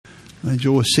I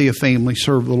enjoy to see a family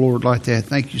serve the Lord like that.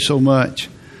 Thank you so much.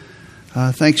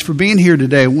 Thanks for being here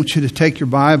today. I want you to take your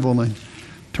Bible and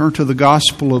turn to the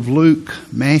Gospel of Luke,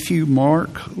 Matthew,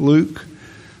 Mark, Luke,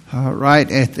 right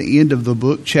at the end of the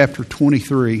book, chapter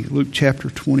 23, Luke chapter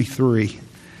 23.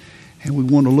 And we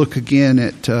want to look again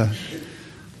at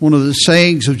one of the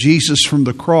sayings of Jesus from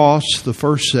the cross, the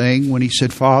first saying when he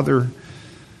said, "Father,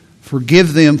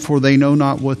 forgive them, for they know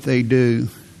not what they do."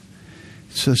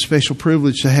 It's a special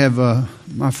privilege to have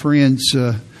my friends,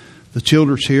 the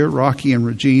Childers here, Rocky and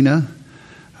Regina.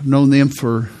 I've known them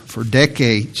for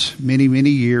decades, many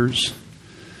years.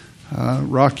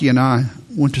 Rocky and I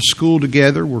went to school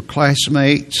together, were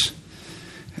classmates,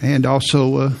 and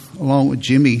also along with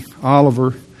Jimmy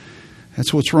Oliver.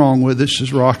 That's what's wrong with us,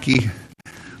 is Rocky.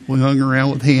 We hung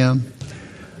around with him.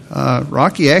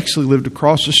 Rocky actually lived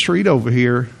across the street over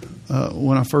here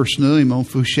when I first knew him on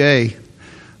Fouché,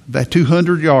 about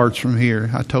 200 yards from here.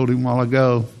 I told him a while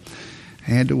ago.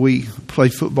 And we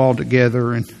played football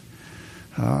together. And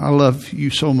I love you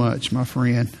so much, my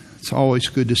friend. It's always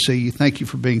good to see you. Thank you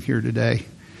for being here today.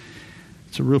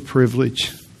 It's a real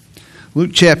privilege.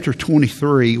 Luke chapter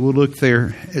 23, we'll look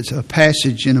there as a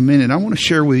passage in a minute. I want to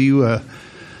share with you a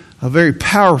very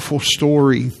powerful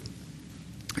story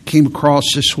I came across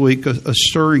this week, a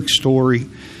stirring story,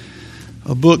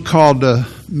 a book called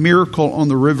Miracle on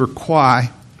the River Kwai,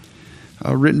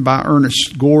 written by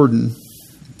Ernest Gordon.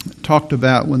 It talked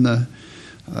about when the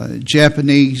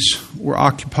Japanese were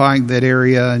occupying that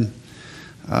area, and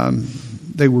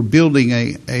they were building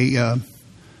a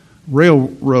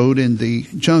railroad in the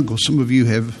jungle. Some of you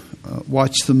have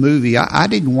watched the movie. I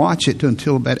didn't watch it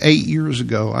until about 8 years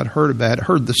ago. I'd heard about it,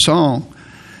 heard the song,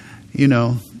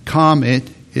 Comet.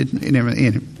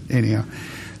 Anyhow,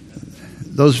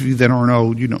 those of you that aren't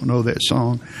old, you don't know that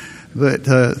song. But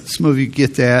some of you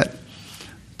get that.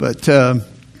 But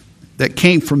that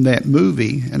came from that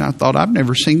movie. And I thought, I've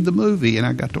never seen the movie. And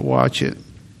I got to watch it.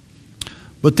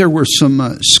 But there were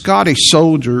some Scottish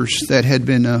soldiers that had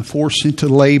been forced into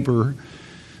labor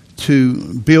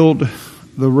to build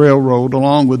the railroad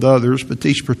along with others. But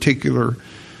these particular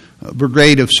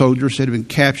brigade of soldiers that had been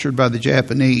captured by the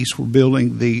Japanese were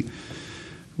building the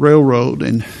railroad.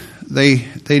 And they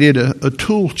did a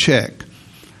tool check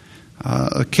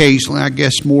occasionally, I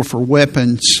guess more for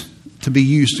weapons to be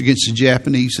used against the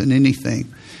Japanese than anything.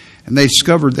 And they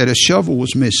discovered that a shovel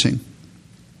was missing.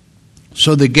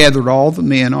 So they gathered all the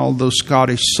men, all those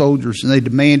Scottish soldiers, and they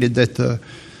demanded that the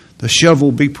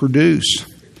shovel be produced.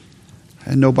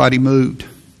 And nobody moved.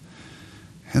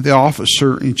 And the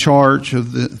officer in charge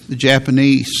of the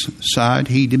Japanese side,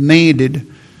 he demanded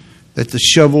that the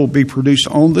shovel be produced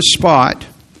on the spot,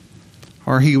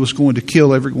 or he was going to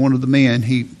kill every one of the men.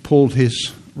 He pulled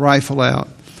his rifle out,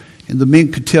 and the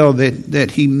men could tell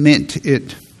that he meant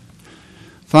it.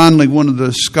 Finally, one of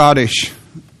the Scottish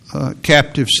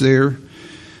captives there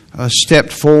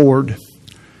stepped forward,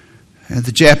 and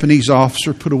the Japanese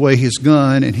officer put away his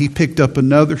gun, and he picked up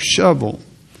another shovel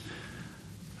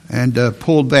and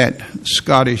pulled that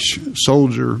Scottish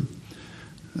soldier,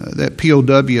 that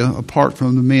POW, apart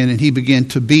from the men, and he began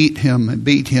to beat him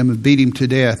to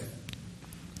death.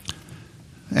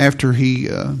 After he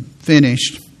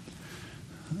finished,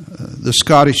 the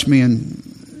Scottish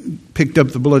men picked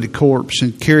up the bloody corpse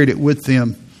and carried it with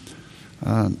them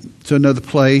to another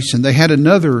place. And they had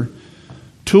another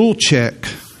tool check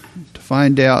to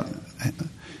find out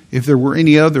if there were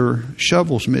any other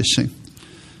shovels missing.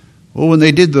 Well, when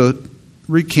they did the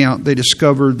recount, they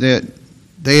discovered that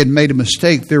they had made a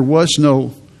mistake. There was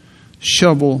no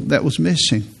shovel that was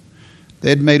missing. They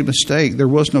had made a mistake. There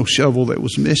was no shovel that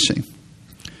was missing.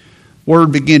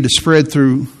 Word began to spread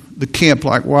through the camp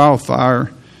like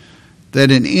wildfire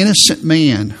that an innocent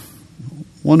man,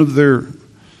 one of their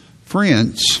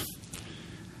friends,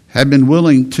 had been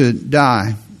willing to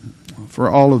die for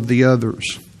all of the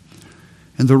others.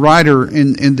 And the writer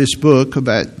in this book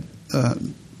about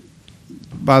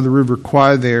by the River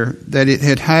Kwai there, that it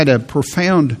had had a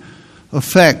profound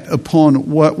effect upon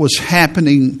what was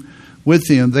happening with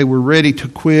them. They were ready to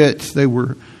quit. They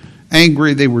were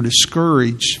angry. They were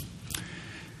discouraged.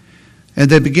 And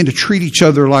they began to treat each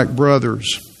other like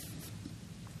brothers.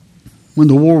 When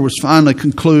the war was finally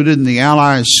concluded and the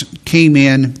Allies came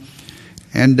in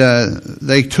and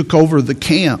they took over the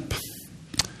camp,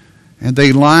 and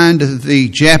they lined the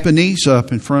Japanese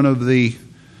up in front of the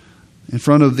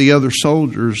other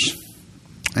soldiers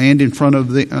and in front of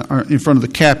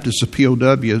the captives, the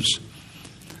POWs.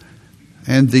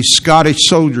 And the Scottish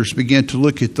soldiers began to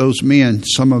look at those men,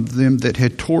 some of them that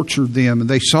had tortured them, and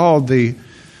they saw the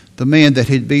man that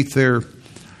had beat their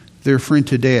friend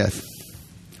to death.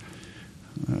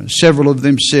 Several of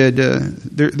them said,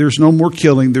 there's no more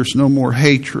killing, there's no more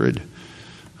hatred.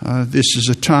 This is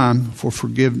a time for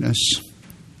forgiveness.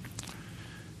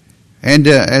 And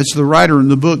as the writer in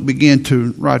the book began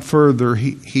to write further,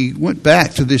 he went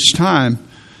back to this time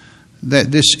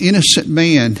that this innocent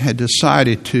man had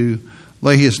decided to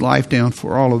lay his life down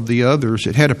for all of the others.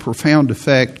 It had a profound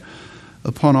effect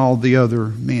upon all the other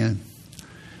men.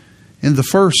 In the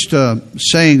first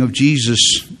saying of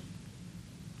Jesus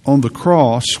on the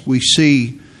cross, we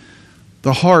see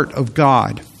the heart of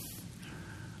God.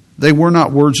 They were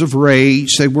not words of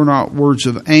rage. They were not words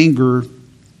of anger.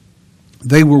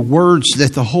 They were words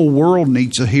that the whole world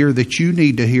needs to hear, that you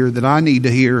need to hear, that I need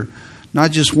to hear,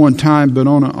 not just one time, but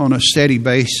on a steady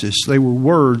basis. They were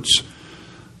words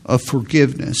of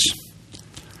forgiveness.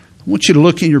 I want you to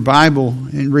look in your Bible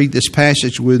and read this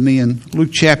passage with me in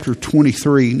Luke chapter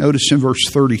 23. Notice in verse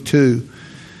 32.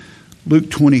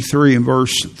 Luke 23 and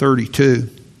verse 32.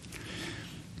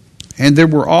 And there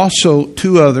were also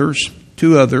two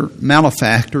other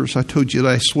malefactors. I told you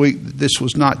last week that this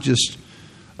was not just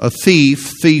a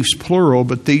thief, thieves plural,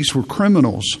 but these were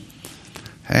criminals.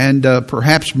 And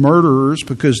perhaps murderers,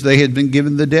 because they had been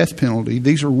given the death penalty.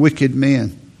 These are wicked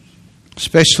men,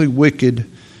 especially wicked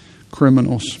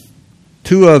criminals.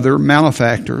 Two other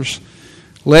malefactors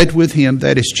led with him,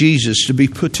 that is Jesus, to be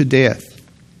put to death.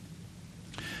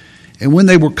 And when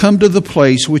they were come to the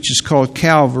place which is called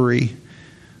Calvary,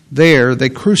 there they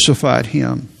crucified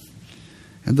him.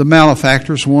 And the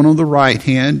malefactors, one on the right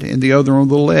hand and the other on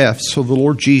the left. So the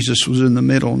Lord Jesus was in the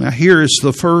middle. Now here is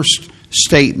the first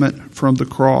statement from the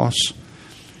cross.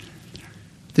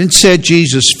 Then said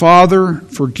Jesus, Father,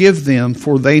 forgive them,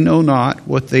 for they know not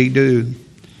what they do.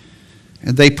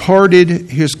 And they parted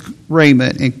his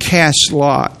raiment and cast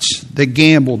lots. They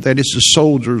gambled, that is the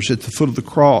soldiers, at the foot of the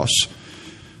cross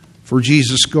for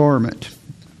Jesus' garment,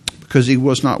 because he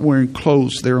was not wearing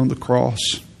clothes there on the cross.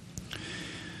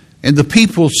 And the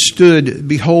people stood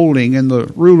beholding, and the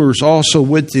rulers also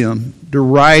with them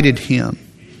derided him,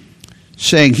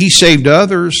 saying, He saved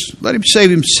others, let him save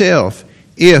himself,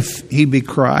 if he be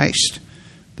Christ,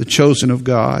 the chosen of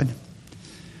God.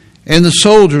 And the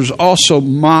soldiers also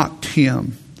mocked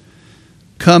him,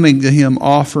 coming to him,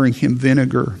 offering him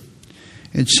vinegar,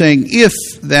 and saying, If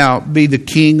thou be the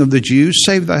King of the Jews,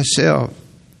 save thyself.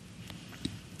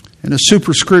 And a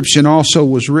superscription also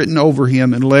was written over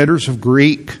him in letters of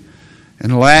Greek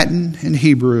and Latin and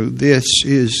Hebrew, This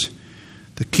is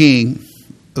the King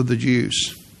of the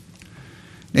Jews.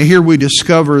 Now here we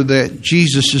discover that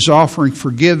Jesus is offering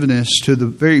forgiveness to the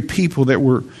very people that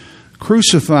were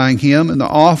crucifying him, and the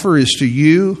offer is to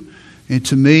you and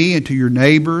to me and to your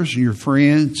neighbors and your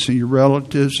friends and your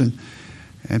relatives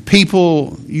and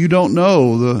people you don't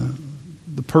know,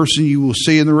 the person you will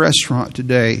see in the restaurant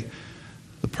today,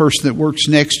 the person that works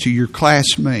next to your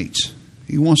classmates.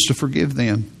 He wants to forgive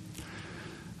them.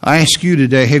 I ask you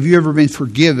today, have you ever been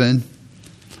forgiven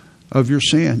of your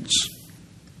sins?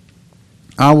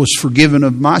 I was forgiven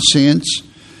of my sins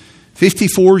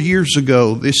 54 years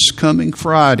ago, this coming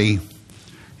Friday,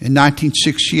 in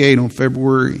 1968 on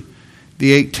February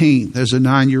the 18th, as a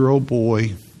 9-year-old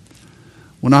boy.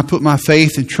 When I put my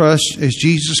faith and trust as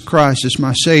Jesus Christ as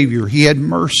my Savior, He had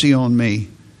mercy on me.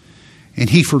 And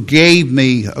He forgave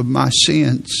me of my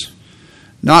sins.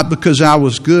 Not because I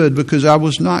was good, because I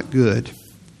was not good.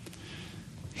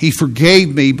 He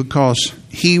forgave me because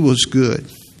He was good.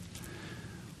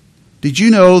 Did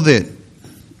you know that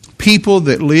people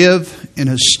that live in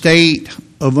a state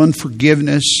of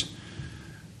unforgiveness,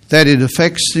 that it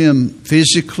affects them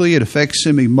physically, it affects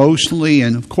them emotionally,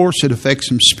 and of course it affects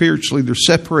them spiritually? They're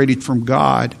separated from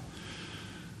God.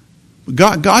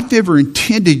 God never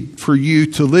intended for you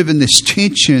to live in this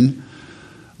tension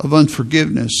of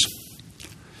unforgiveness.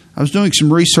 I was doing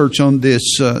some research on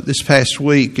this past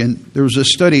week, and there was a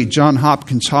study at Johns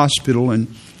Hopkins Hospital in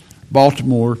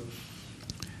Baltimore.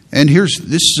 And this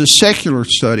is a secular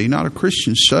study, not a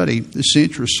Christian study. This is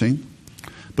interesting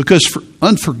because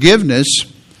unforgiveness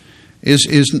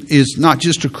is not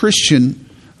just a Christian,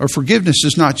 or forgiveness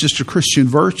is not just a Christian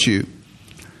virtue.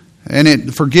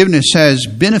 And forgiveness has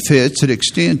benefits that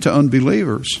extend to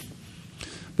unbelievers.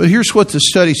 But here's what the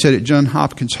study said at Johns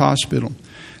Hopkins Hospital: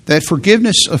 that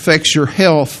forgiveness affects your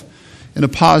health in a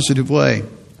positive way.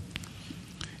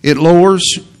 It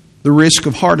lowers the risk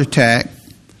of heart attack.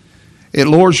 It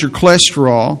lowers your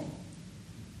cholesterol.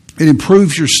 It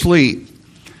improves your sleep.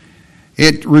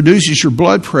 It reduces your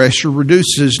blood pressure,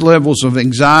 reduces levels of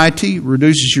anxiety,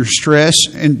 reduces your stress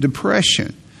and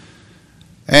depression.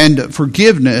 And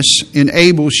forgiveness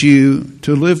enables you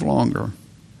to live longer.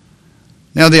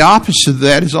 Now, the opposite of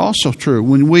that is also true.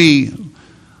 When we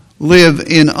live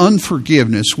in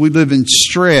unforgiveness. We live in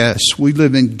stress. We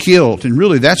live in guilt. And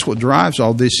really that's what drives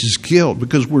all this is guilt,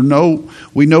 because we know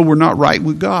we're not right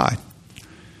with God.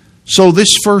 So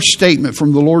this first statement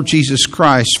from the Lord Jesus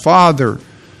Christ, Father,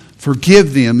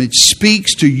 forgive them, it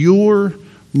speaks to your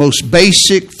most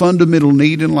basic fundamental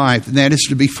need in life, and that is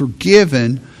to be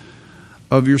forgiven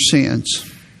of your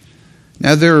sins.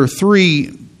 Now there are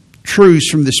three truths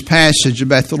from this passage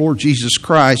about the Lord Jesus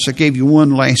Christ. I gave you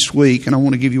one last week, and I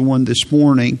want to give you one this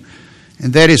morning,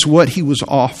 and that is what he was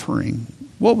offering.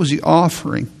 What was he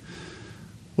offering?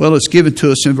 Well, it's given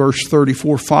to us in verse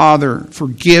 34. Father,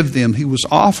 forgive them. He was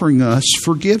offering us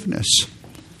forgiveness.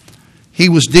 He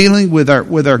was dealing with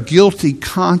our guilty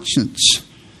conscience.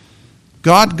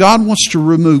 God wants to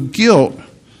remove guilt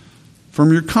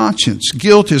from your conscience.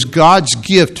 Guilt is God's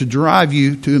gift to drive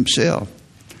you to himself.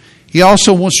 He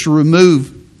also wants to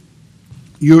remove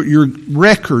your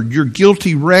record, your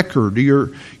guilty record,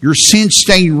 your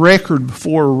sin-stained record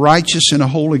before a righteous and a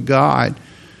holy God.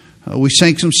 We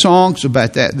sang some songs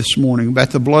about that this morning, about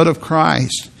the blood of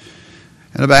Christ,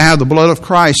 and about how the blood of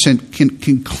Christ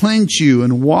can cleanse you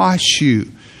and wash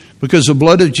you, because the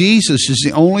blood of Jesus is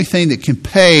the only thing that can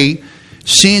pay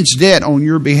sin's debt on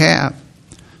your behalf.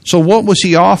 So what was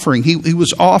he offering? He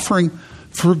was offering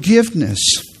forgiveness.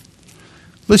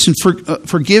 Listen,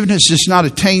 forgiveness is not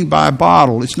attained by a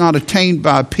bottle. It's not attained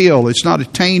by a pill. It's not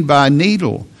attained by a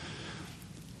needle.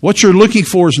 What you're looking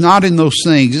for is not in those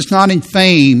things. It's not in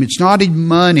fame. It's not in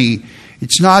money.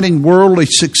 It's not in worldly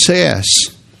success.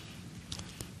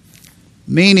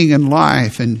 Meaning in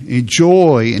life and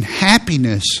joy and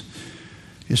happiness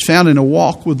is found in a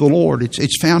walk with the Lord.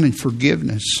 It's found in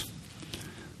forgiveness.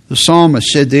 The psalmist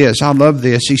said this. I love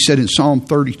this. He said in Psalm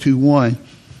 32:1,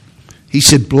 he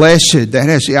said, blessed. That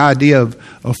has the idea of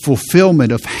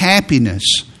fulfillment, of happiness,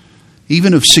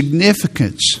 even of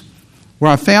significance.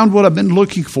 Where I found what I've been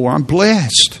looking for. I'm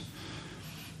blessed.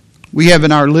 We have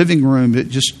in our living room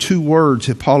just two words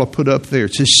that Paula put up there.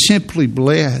 It says simply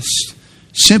blessed.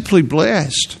 Simply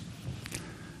blessed.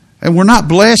 And we're not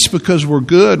blessed because we're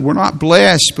good. We're not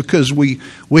blessed because we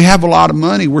have a lot of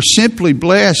money. We're simply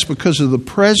blessed because of the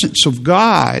presence of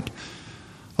God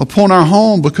upon our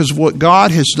home, because of what God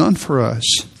has done for us.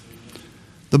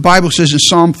 The Bible says in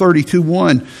Psalm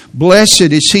 32:1, blessed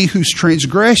is he whose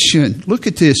transgression, look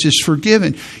at this, is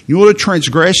forgiven. You know what a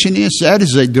transgression is? That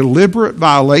is a deliberate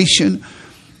violation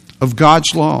of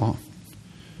God's law.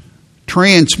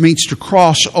 Trans means to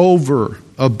cross over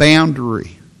a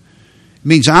boundary. It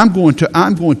means I'm going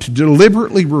to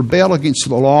deliberately rebel against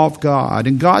the law of God.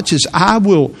 And God says, I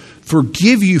will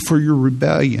forgive you for your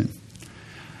rebellion.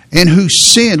 And whose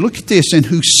sin, look at this, and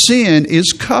whose sin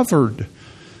is covered.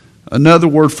 Another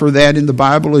word for that in the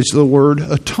Bible is the word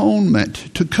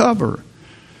atonement, to cover.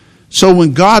 So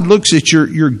when God looks at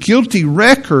your guilty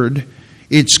record,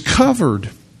 it's covered.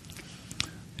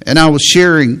 And I was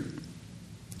sharing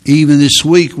even this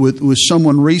week with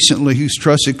someone recently who's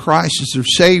trusted Christ as their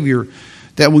Savior,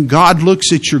 that when God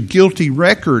looks at your guilty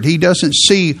record, he doesn't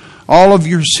see all of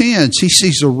your sins. He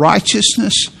sees the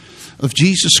righteousness of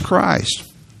Jesus Christ.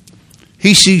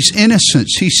 He sees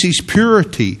innocence. He sees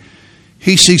purity.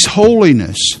 He sees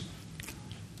holiness.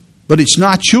 But it's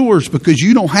not yours because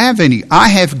you don't have any. I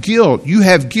have guilt. You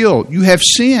have guilt. You have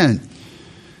sin.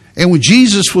 And when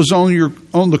Jesus was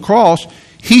on the cross,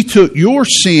 he took your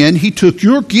sin. He took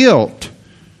your guilt.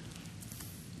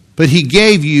 But he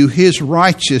gave you his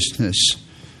righteousness.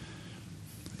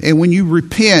 And when you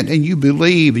repent and you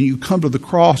believe and you come to the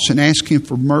cross and ask him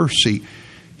for mercy,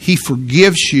 he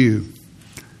forgives you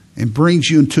and brings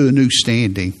you into a new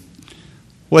standing.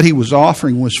 What he was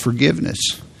offering was forgiveness.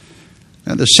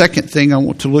 Now, the second thing I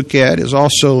want to look at is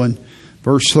also in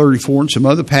verse 34 and some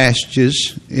other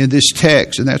passages in this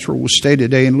text, and that's where we'll stay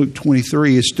today in Luke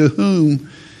 23, is to whom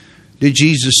did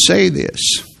Jesus say this?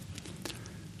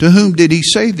 To whom did he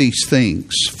say these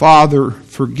things? Father,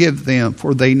 forgive them,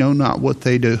 for they know not what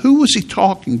they do. Who was he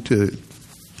talking to?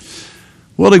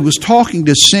 Well, he was talking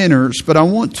to sinners, but I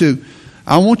want you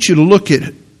to look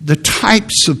at the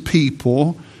types of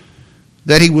people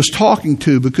that he was talking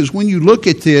to, because when you look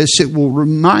at this, it will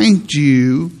remind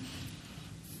you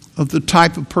of the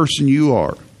type of person you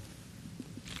are,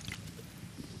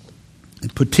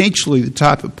 and potentially the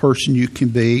type of person you can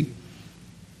be,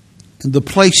 and the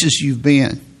places you've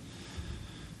been.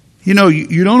 You know,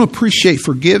 you don't appreciate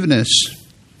forgiveness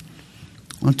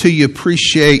until you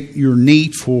appreciate your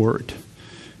need for it.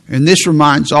 And this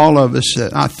reminds all of us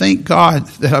that I thank God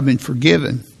that I've been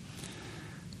forgiven,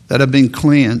 that I've been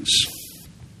cleansed.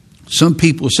 Some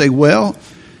people say, well,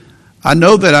 I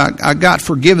know that I got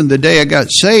forgiven the day I got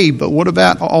saved, but what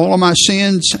about all of my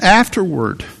sins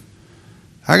afterward?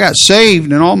 I got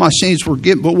saved and all my sins were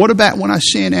forgiven. But what about when I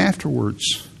sin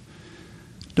afterwards?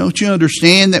 Don't you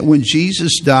understand that when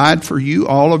Jesus died for you,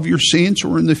 all of your sins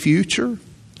were in the future?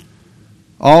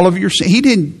 All of your sins. He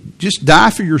didn't just die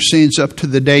for your sins up to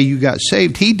the day you got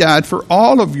saved. He died for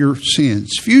all of your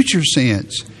sins, future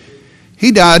sins.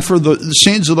 He died for the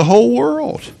sins of the whole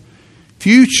world.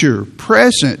 Future,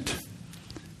 present,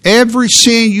 every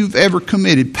sin you've ever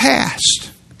committed,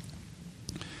 past.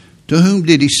 To whom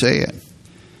did he say it?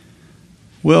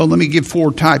 Well, let me give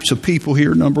 4 types of people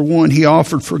here. Number 1, he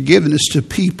offered forgiveness to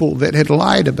people that had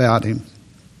lied about him.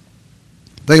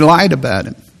 They lied about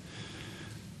him.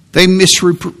 They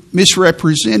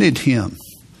misrepresented him.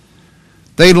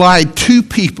 They lied to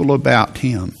people about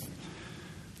him.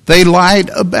 They lied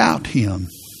about him.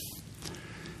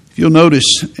 If you'll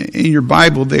notice in your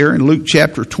Bible there in Luke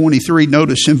chapter 23,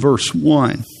 notice in verse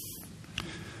 1.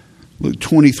 Luke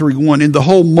 23:1, and the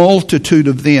whole multitude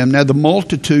of them. Now the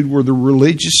multitude were the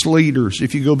religious leaders.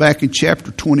 If you go back in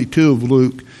chapter 22 of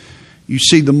Luke, you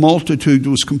see the multitude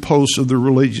was composed of the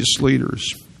religious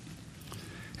leaders.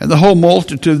 And the whole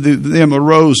multitude of them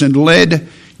arose and led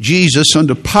Jesus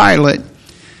unto Pilate.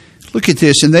 Look at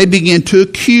this, and they began to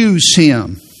accuse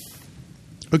him.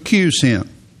 Accuse him.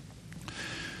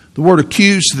 The word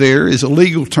accuse there is a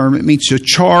legal term. It means to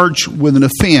charge with an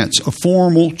offense, a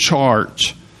formal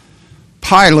charge.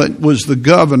 Pilate was the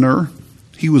governor.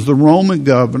 He was the Roman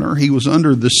governor. He was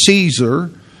under the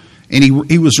Caesar, and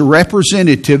he was a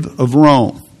representative of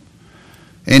Rome.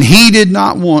 And he did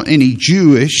not want any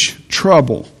Jewish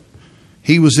trouble.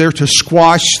 He was there to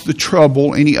squash the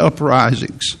trouble, any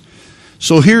uprisings.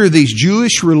 So here are these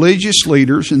Jewish religious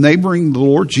leaders, and they bring the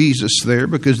Lord Jesus there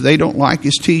because they don't like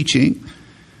his teaching.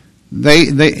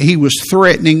 He was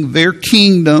threatening their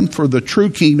kingdom for the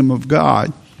true kingdom of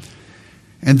God.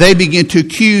 And they begin to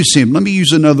accuse him. Let me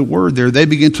use another word there. They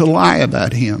begin to lie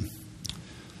about him.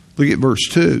 Look at verse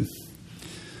 2.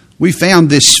 We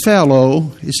found this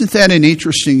fellow. Isn't that an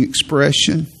interesting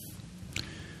expression?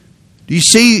 Do you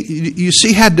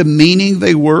see how demeaning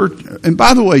they were? And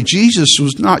by the way, Jesus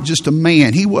was not just a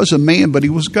man. He was a man, but he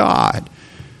was God.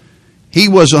 He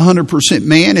was 100%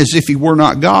 man as if he were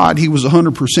not God. He was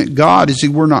 100% God as he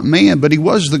were not man. But he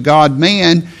was the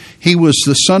God-man. He was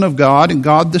the Son of God and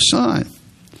God the Son.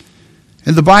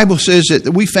 And the Bible says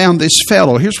that we found this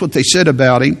fellow. Here's what they said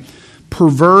about him.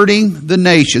 Perverting the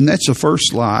nation. That's the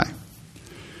first lie.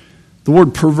 The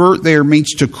word pervert there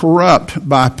means to corrupt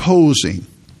by opposing.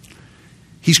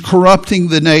 He's corrupting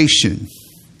the nation.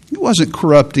 He wasn't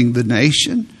corrupting the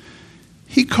nation.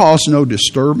 He caused no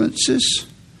disturbances.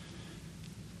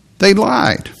 They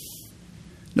lied.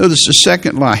 Notice the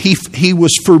second lie. He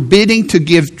was forbidding to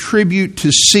give tribute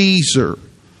to Caesar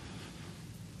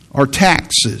or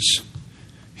taxes.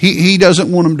 He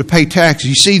doesn't want them to pay taxes.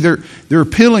 You see, they're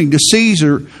appealing to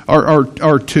Caesar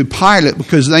or to Pilate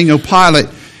because they know Pilate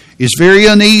is very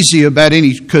uneasy about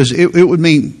because it would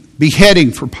mean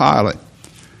beheading for Pilate.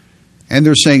 And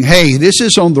they're saying, hey, this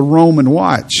is on the Roman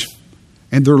watch.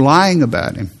 And they're lying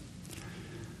about him.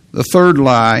 The third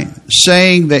lie,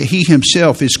 saying that he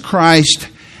himself is Christ,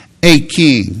 a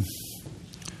king.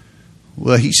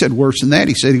 Well, he said worse than that.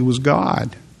 He said he was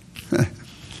God.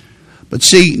 But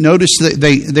see, notice that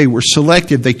they were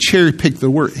selective. They cherry-picked the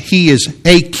word. He is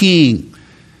a king.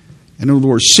 In other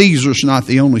words, Caesar's not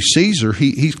the only Caesar.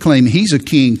 He's claiming he's a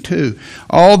king too.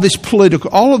 All of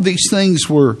these things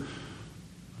were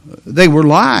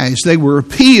lies. They were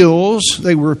appeals.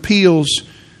 They were appeals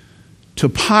to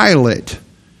Pilate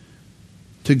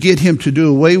to get him to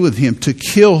do away with him, to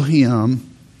kill him,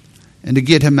 and to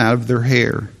get him out of their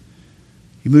hair.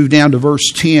 You move down to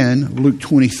verse 10 of Luke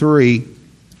 23.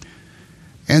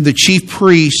 And the chief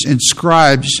priests and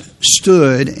scribes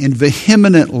stood and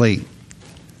vehemently,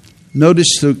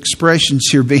 notice the expressions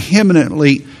here,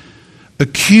 vehemently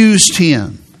accused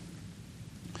him.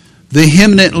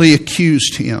 Vehemently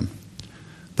accused him.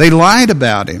 They lied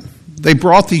about him. They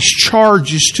brought these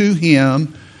charges to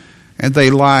him and they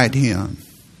lied him.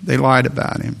 They lied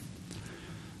about him.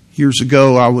 Years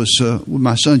ago, I was with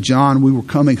my son John. We were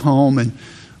coming home and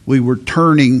we were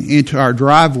turning into our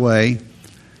driveway.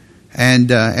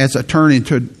 And as I turned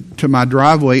into my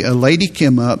driveway, a lady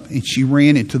came up and she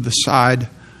ran into the side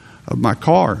of my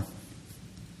car.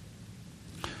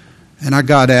 And I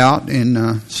got out,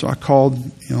 and so I called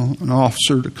an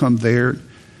officer to come there,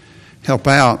 help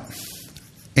out.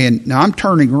 And now I'm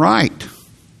turning right.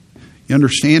 You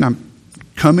understand? I'm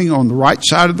coming on the right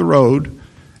side of the road,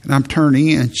 and I'm turning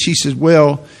in. She says,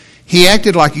 well, he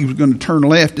acted like he was going to turn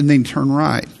left and then turn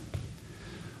right.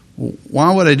 Well,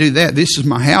 why would I do that? This is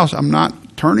my house. I'm not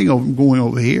turning over, I'm going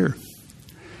over here.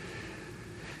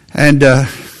 And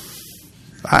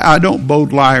I don't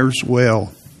bode liars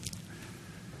well.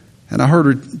 And I heard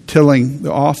her telling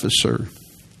the officer,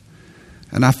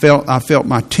 and I felt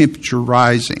my temperature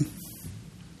rising.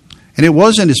 And it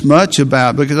wasn't as much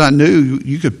about, because I knew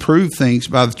you could prove things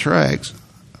by the tracks.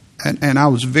 And I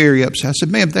was very upset. I said,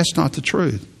 ma'am, that's not the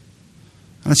truth.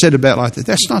 And I said about like that,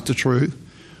 that's not the truth.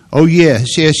 Oh,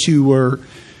 yes, you were.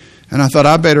 And I thought,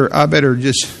 I better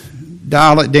just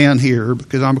dial it down here,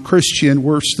 because I'm a Christian.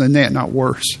 Worse than that, not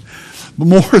worse. But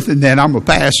more than that, I'm a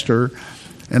pastor,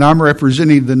 and I'm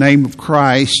representing the name of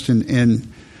Christ and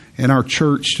our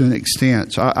church to an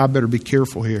extent. So I better be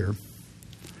careful here.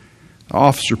 The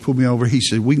officer pulled me over. He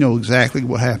said, we know exactly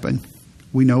what happened.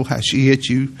 We know how she hit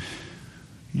you.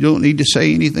 You don't need to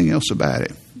say anything else about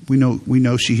it. We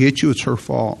know she hit you. It's her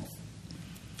fault.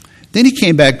 Then he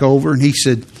came back over and he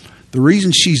said, the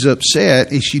reason she's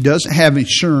upset is she doesn't have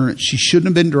insurance. She shouldn't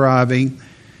have been driving,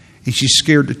 and she's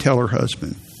scared to tell her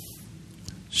husband.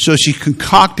 So she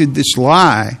concocted this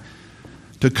lie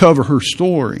to cover her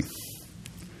story.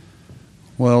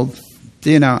 Well,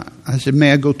 then I said,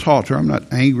 may I go talk to her? I'm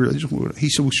not angry. He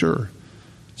said, well, sure.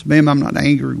 I said, ma'am, I'm not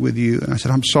angry with you. And I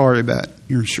said, I'm sorry about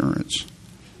your insurance.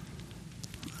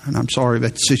 And I'm sorry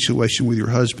about the situation with your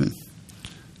husband.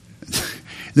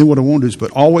 Then what I want to do is,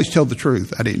 but always tell the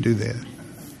truth. I didn't do that.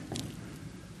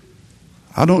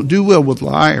 I don't do well with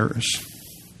liars.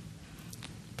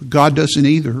 But God doesn't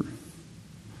either.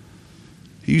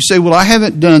 You say, well, I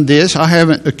haven't done this. I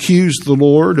haven't accused the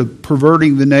Lord of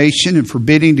perverting the nation and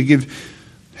forbidding to give.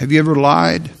 Have you ever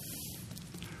lied?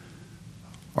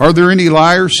 Are there any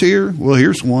liars here? Well,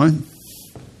 here's one.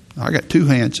 I got two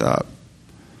hands up.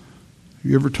 Have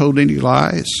you ever told any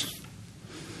lies?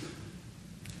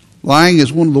 Lying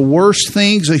is one of the worst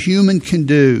things a human can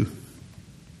do.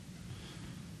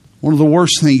 One of the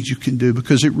worst things you can do,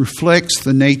 because it reflects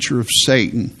the nature of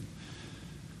Satan.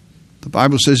 The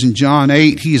Bible says in John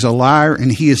 8, he is a liar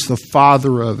and he is the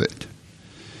father of it.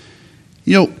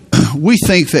 You know, we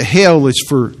think that hell is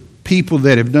for people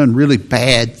that have done really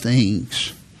bad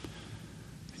things.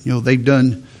 You know, they've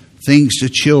done things to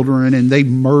children and they've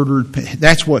murdered.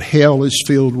 That's what hell is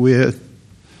filled with.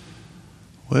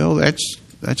 Well, that's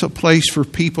a place for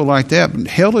people like that. But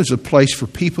hell is a place for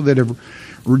people that have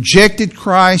rejected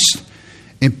Christ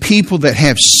and people that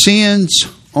have sins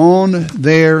on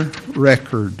their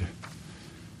record.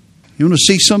 You want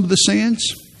to see some of the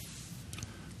sins?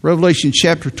 Revelation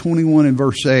chapter 21 and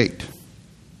verse 8.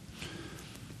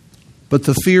 But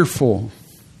the fearful.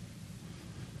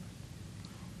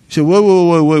 You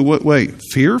say, wait.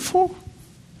 Fearful?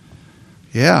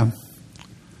 Yeah.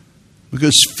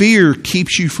 Because fear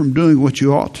keeps you from doing what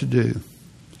you ought to do.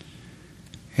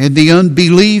 And the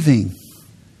unbelieving.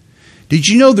 Did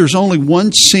you know there's only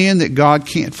one sin that God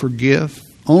can't forgive?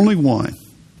 Only one.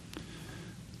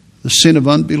 The sin of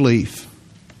unbelief.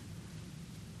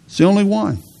 It's the only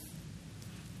one.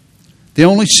 The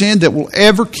only sin that will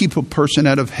ever keep a person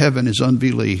out of heaven is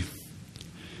unbelief.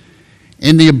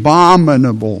 And the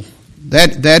abominable.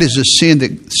 That is a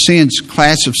sin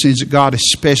class of sins that God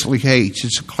especially hates.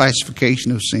 It's a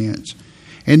classification of sins.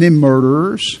 And then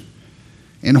murderers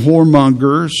and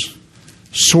whoremongers,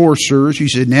 sorcerers. You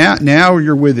said, now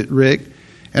you're with it, Rick.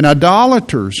 And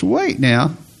idolaters. Wait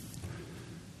now.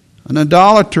 An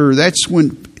idolater, that's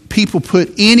when people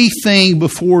put anything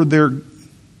before their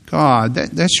God.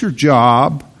 That's your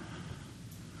job,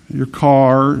 your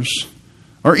cars,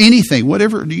 or anything.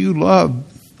 Whatever do you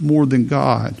love more than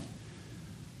God?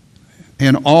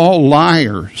 And all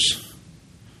liars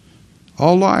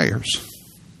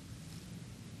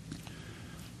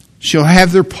shall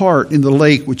have their part in the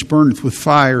lake which burneth with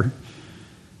fire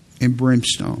and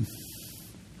brimstone,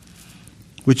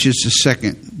 which is the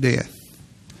second death.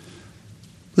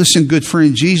 Listen, good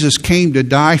friend, Jesus came to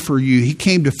die for you. He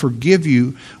came to forgive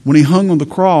you. When he hung on the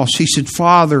cross, he said,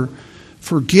 Father,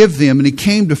 forgive them. And he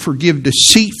came to forgive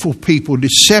deceitful people,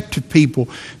 deceptive people,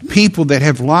 people that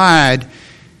have lied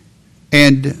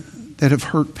and that have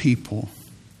hurt people.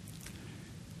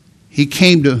 He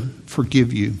came to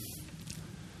forgive you.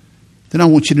 Then I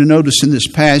want you to notice in this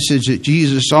passage that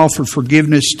Jesus offered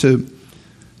forgiveness to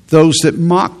those that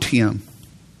mocked him.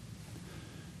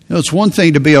 You know, it's one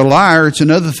thing to be a liar. It's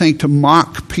another thing to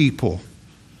mock people,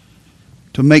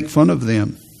 to make fun of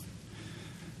them.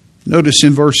 Notice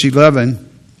in verse 11,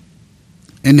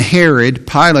 and Herod,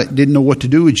 Pilate didn't know what to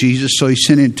do with Jesus, so he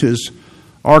sent him to his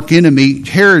arch enemy.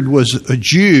 Herod was a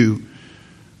Jew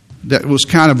that was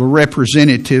kind of a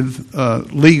representative,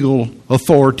 legal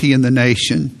authority in the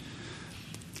nation.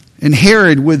 And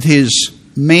Herod, with his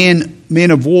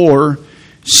men of war,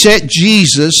 set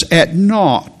Jesus at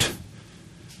naught.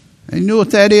 And you know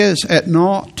what that is? At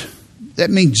naught? That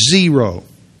means zero.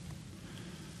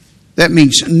 That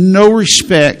means no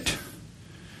respect.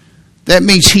 That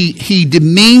means he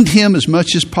demeaned him as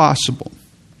much as possible.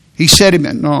 He set him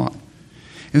at naught.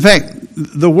 In fact,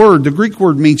 the Greek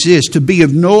word means this: to be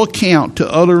of no account, to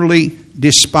utterly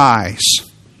despise.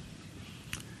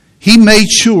 He made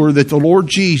sure that the Lord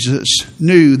Jesus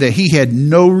knew that he had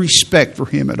no respect for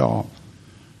him at all.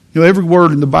 You know, every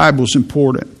word in the Bible is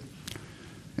important.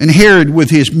 And Herod,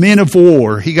 with his men of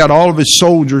war, he got all of his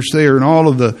soldiers there and all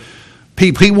of the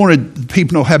people. He wanted people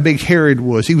to know how big Herod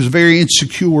was. He was a very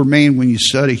insecure man when you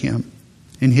study him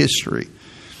in history.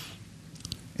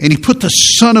 And he put the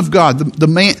Son of God, the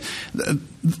man,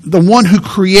 the one who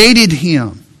created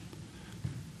him.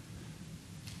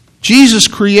 Jesus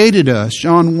created us.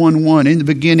 John 1:1. In the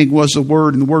beginning was the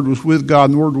Word, and the Word was with God,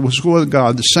 and the Word was with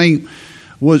God. The same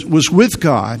was with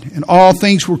God, and all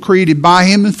things were created by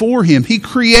him and for him. He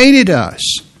created us.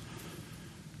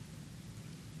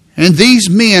 And these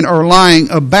men are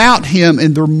lying about him,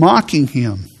 and they're mocking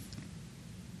him.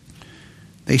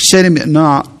 They set him at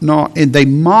naught, and they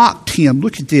mocked him.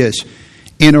 Look at this.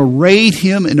 And arrayed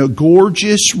him in a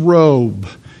gorgeous robe,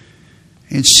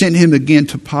 and sent him again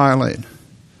to Pilate.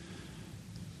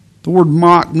 The word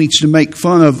mock means to make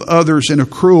fun of others in a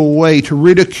cruel way, to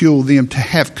ridicule them, to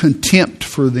have contempt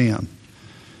for them.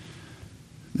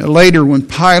 Now later, when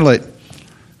Pilate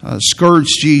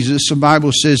scourged Jesus, the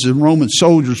Bible says the Roman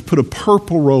soldiers put a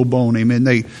purple robe on him, and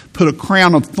they put a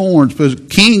crown of thorns, because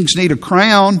kings need a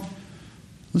crown.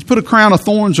 Let's put a crown of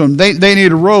thorns on them. They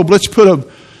need a robe. Let's put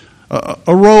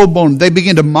a robe on them. They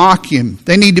begin to mock him.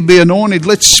 They need to be anointed.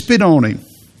 Let's spit on him.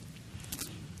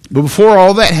 But before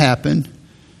all that happened,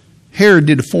 Herod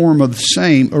did a form of the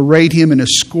same, arrayed him in a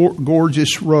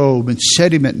gorgeous robe, and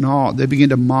set him at naught. They began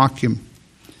to mock him.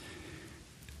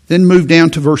 Then move down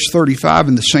to verse 35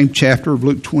 in the same chapter of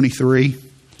Luke 23.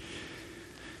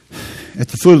 At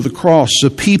the foot of the cross, the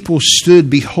people stood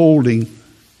beholding.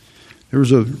 There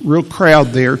was a real crowd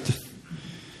there at the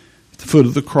foot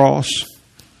of the cross.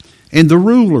 And the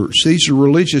rulers, these are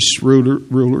religious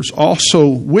rulers, also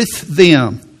with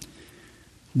them.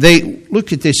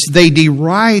 Look at this, they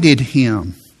derided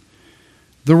him.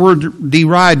 The word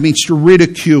deride means to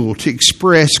ridicule, to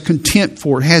express contempt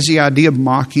for. It has the idea of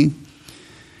mocking.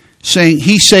 Saying,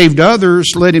 he saved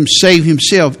others, let him save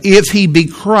himself, if he be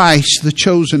Christ, the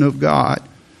chosen of God.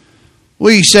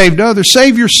 Well, he saved others,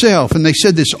 save yourself. And they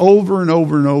said this over and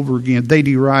over and over again. They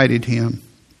derided him.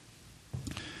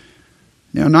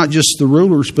 Now, not just the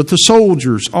rulers, but the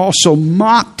soldiers also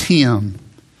mocked him,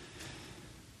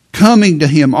 coming to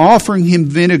him, offering him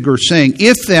vinegar, saying,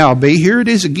 if thou be, here it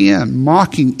is again,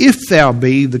 mocking, if thou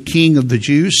be the King of the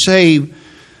Jews, save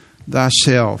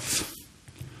thyself.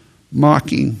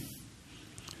 Mocking.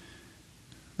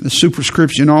 The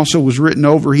superscription also was written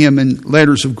over him in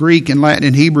letters of Greek and Latin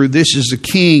and Hebrew. This is the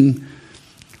King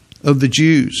of the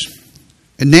Jews.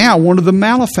 And now one of the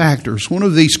malefactors, one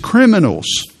of these criminals,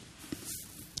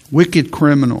 wicked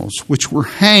criminals, which were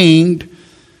hanged,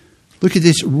 look at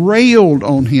this, railed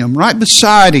on him, right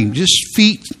beside him, just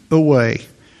feet away.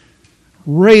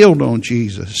 Railed on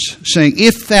Jesus, saying,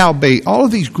 if thou be. All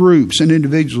of these groups and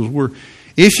individuals were,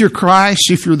 if you're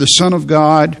Christ, if you're the Son of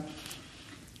God,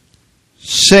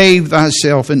 save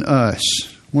thyself and us.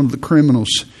 One of the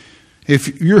criminals.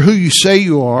 If you're who you say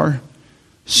you are,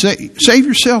 save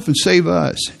yourself and save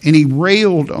us. And he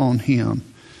railed on him.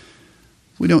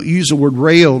 We don't use the word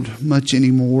railed much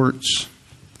anymore.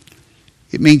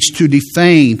 It means to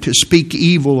defame, to speak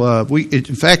evil of.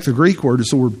 In fact, the Greek word is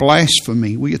the word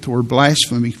blasphemy. We get the word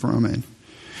blasphemy from it.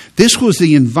 This was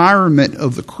the environment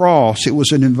of the cross. It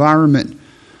was an environment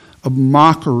of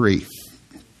mockery.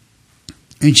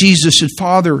 And Jesus said,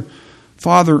 Father,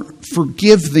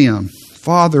 forgive them.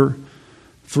 Father,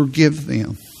 forgive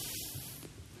them.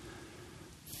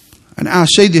 And I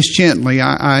say this gently.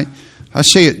 I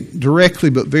say it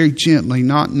directly, but very gently,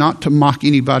 not to mock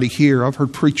anybody here. I've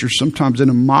heard preachers sometimes in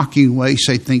a mocking way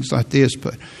say things like this,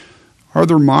 but are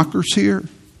there mockers here?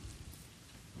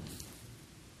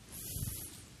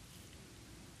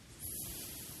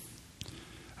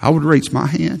 I would raise my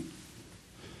hand.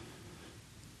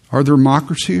 Are there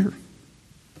mockers here?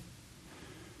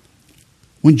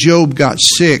 When Job got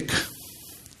sick,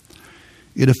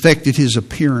 it affected his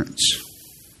appearance.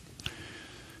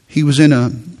 He was in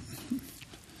an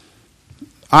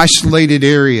isolated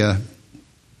area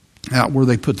out where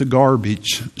they put the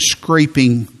garbage,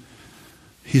 scraping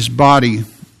his body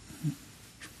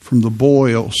from the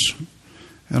boils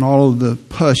and all of the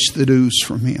pus that oozed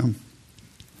from him.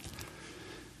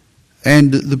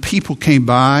 And the people came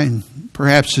by and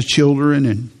perhaps the children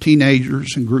and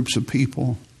teenagers and groups of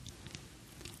people.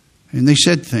 And they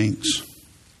said things.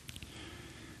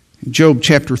 In Job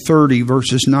chapter 30,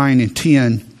 verses 9 and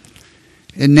 10,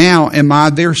 and now am I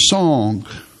their song?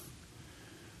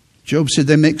 Job said,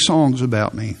 they make songs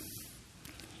about me.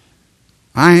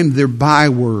 I am their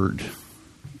byword.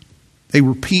 They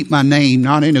repeat my name,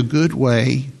 not in a good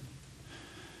way.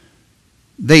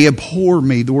 They abhor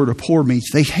me. The word abhor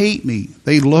means they hate me.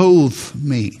 They loathe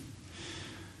me.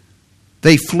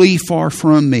 They flee far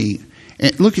from me.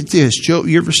 And look at this. Job,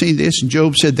 you ever seen this? And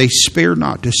Job said, they spare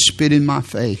not to spit in my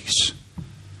face.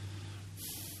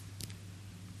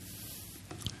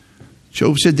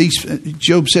 Job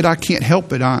said, I can't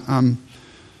help it.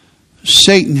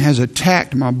 Satan has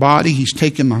attacked my body. He's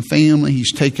taken my family.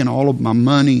 He's taken all of my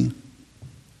money.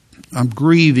 I'm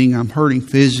grieving. I'm hurting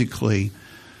physically.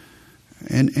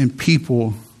 And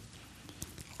people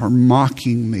are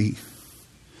mocking me.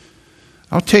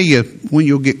 I'll tell you, when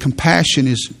you'll get compassion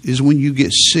is when you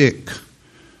get sick.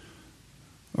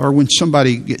 Or when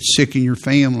somebody gets sick in your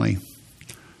family.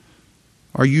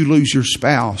 Or you lose your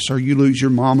spouse. Or you lose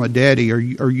your mama, daddy. Or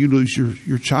you lose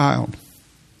your child.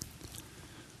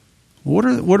 What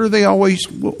are they always,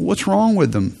 what's wrong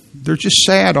with them? They're just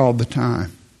sad all the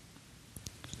time.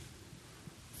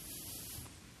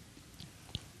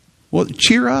 Well,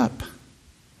 cheer up.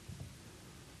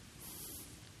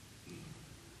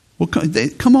 Well,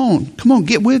 come on,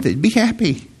 get with it. Be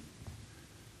happy.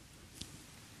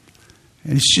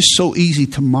 And it's just so easy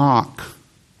to mock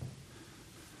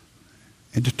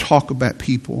and to talk about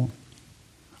people.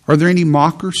 Are there any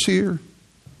mockers here?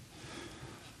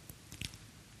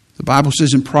 The Bible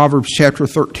says in Proverbs chapter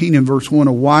 13 and verse 1,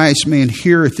 a wise man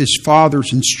heareth his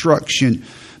father's instruction,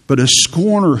 but a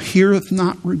scorner heareth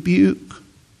not rebuke.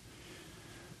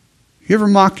 You ever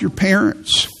mock your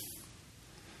parents?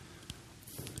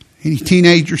 Any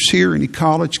teenagers here? Any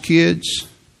college kids?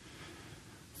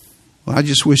 Well, I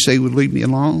just wish they would leave me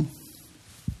alone.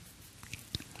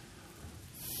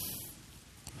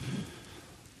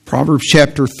 Proverbs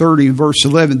chapter 30 and verse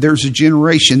 11, there's a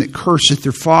generation that curseth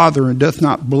their father and doth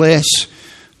not bless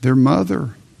their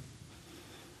mother.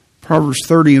 Proverbs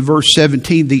 30 and verse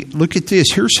 17, look at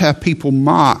this. Here's how people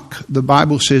mock. The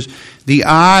Bible says, the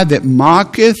eye that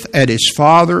mocketh at his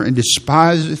father and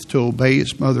despiseth to obey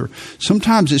his mother.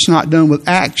 Sometimes it's not done with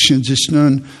actions. It's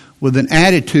done with an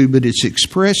attitude, but it's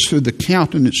expressed through the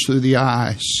countenance, through the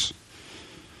eyes.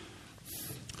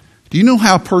 Do you know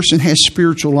how a person has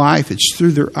spiritual life? It's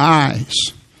through their eyes.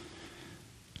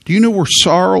 Do you know where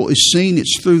sorrow is seen?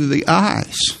 It's through the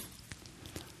eyes.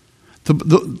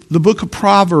 The book of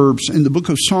Proverbs and the book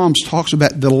of Psalms talks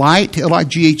about the light,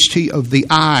 L-I-G-H-T, of the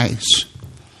eyes.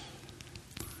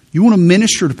 You want to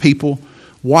minister to people,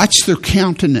 watch their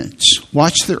countenance,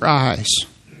 watch their eyes.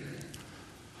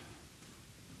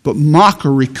 But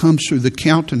mockery comes through the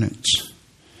countenance.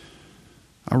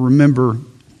 I remember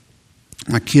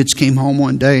my kids came home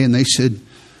one day and they said,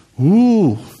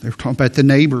 ooh, they were talking about the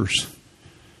neighbors.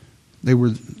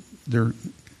 Their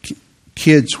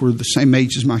kids were the same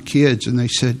age as my kids. And they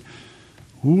said,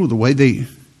 ooh, the way they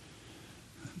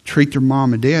treat their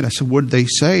mom and dad. I said, what did they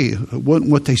say?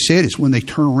 What they said is when they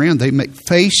turn around, they make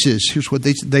faces. Here's what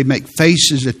they make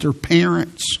faces at their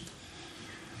parents.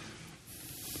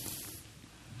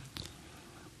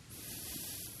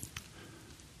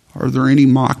 Are there any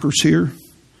mockers here?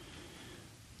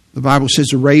 The Bible says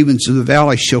the ravens of the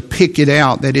valley shall pick it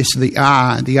out. That is the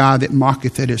eye that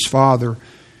mocketh at his father.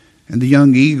 And the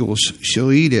young eagles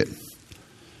shall eat it.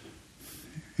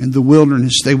 In the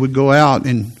wilderness they would go out,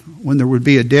 and when there would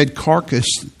be a dead carcass,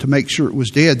 to make sure it was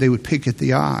dead, they would pick at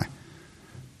the eye.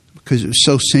 Because it was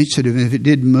so sensitive, and if it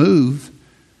didn't move,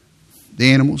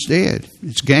 the animal's dead.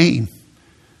 It's game.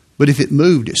 But if it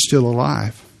moved, it's still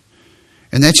alive.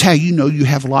 And that's how you know you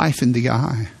have life in the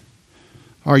eye.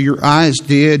 Are your eyes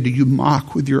dead? Do you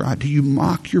mock with your eye? Do you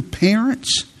mock your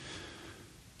parents?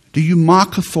 Do you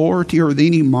mock authority? Are there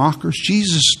any mockers?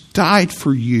 Jesus died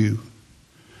for you.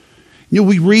 You know,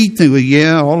 we read things,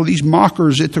 all of these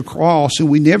mockers at the cross, and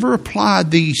we never applied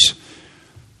these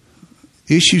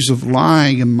issues of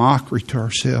lying and mockery to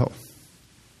ourselves.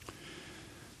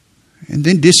 And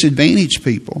then disadvantage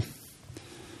people.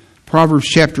 Proverbs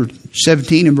chapter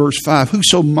 17 and verse 5,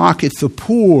 whoso mocketh the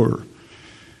poor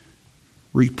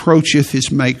reproacheth his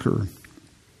maker.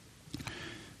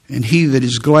 And he that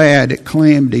is glad at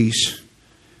calamities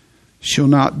shall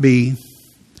not be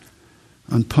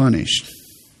unpunished.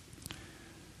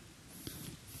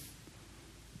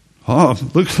 Oh,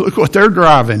 look what they're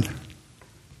driving.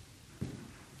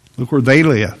 Look where they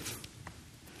live.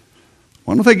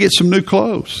 Why don't they get some new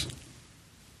clothes?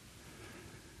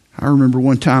 I remember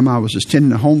one time I was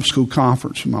attending a homeschool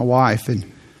conference with my wife, and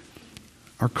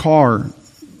our car,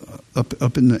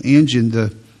 up in the engine,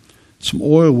 some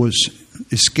oil was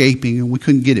escaping, and we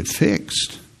couldn't get it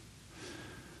fixed.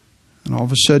 And all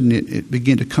of a sudden, it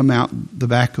began to come out the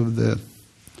back of the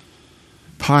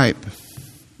pipe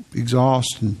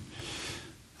exhaust, and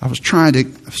I was trying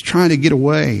to get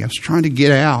away. I was trying to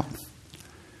get out,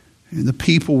 and the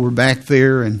people were back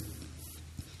there, and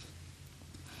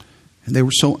they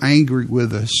were so angry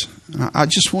with us. And I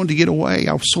just wanted to get away.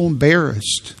 I was so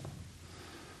embarrassed.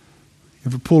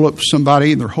 You ever pull up to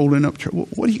somebody and they're holding up?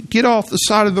 What do you get off the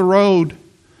side of the road?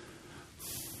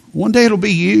 One day it'll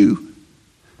be you.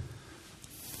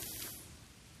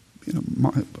 You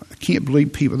know, I can't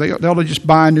believe people. They'll just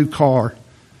buy a new car.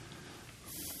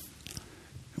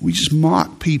 We just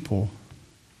mock people.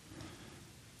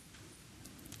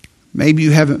 Maybe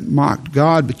you haven't mocked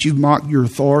God, but you've mocked your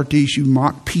authorities. You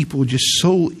mock people just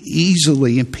so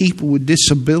easily, and people with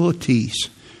disabilities,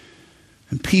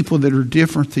 and people that are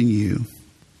different than you.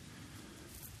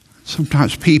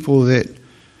 Sometimes people that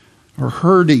are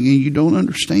hurting and you don't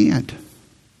understand.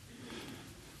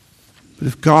 But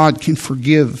if God can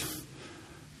forgive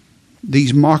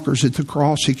these mockers at the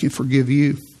cross, He can forgive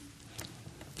you.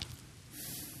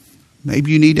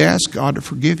 Maybe you need to ask God to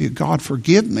forgive you. God,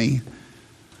 forgive me.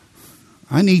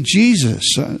 I need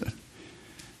Jesus.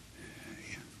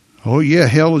 Oh yeah,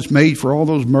 hell is made for all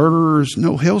those murderers.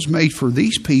 No, hell's made for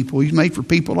these people. He's made for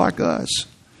people like us.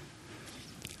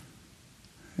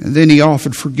 And then He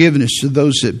offered forgiveness to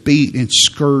those that beat and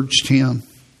scourged Him.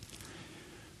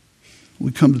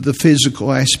 We come to the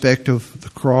physical aspect of the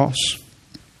cross.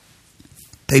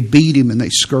 They beat Him and they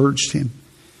scourged Him.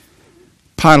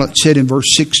 Pilate said in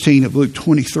verse 16 of Luke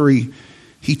 23,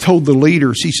 he told the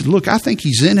leaders, he said, look, I think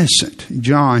He's innocent. In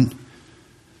John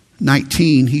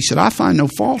 19, he said, I find no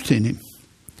fault in Him.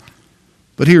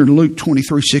 But here in Luke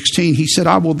 23:16, he said,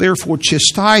 I will therefore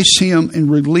chastise Him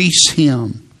and release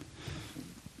Him.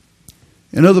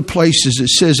 In other places, it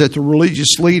says that the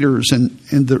religious leaders and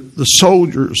the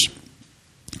soldiers,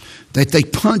 that they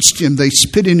punched Him, they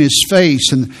spit in His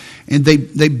face, and they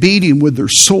beat Him with their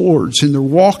swords and their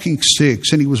walking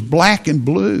sticks, and He was black and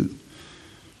blue.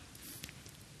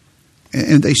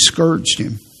 And they scourged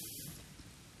Him.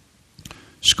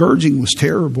 Scourging was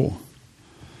terrible.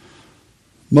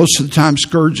 Most of the time,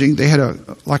 scourging, they had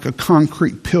like a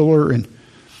concrete pillar, and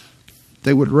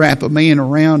they would wrap a man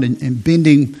around and bend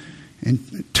him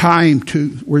and tie him to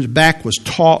where his back was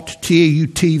taut,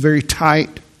 T-A-U-T, very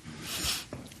tight.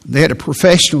 They had a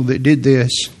professional that did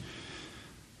this,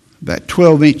 about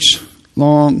 12-inch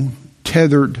long,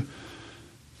 tethered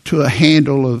to a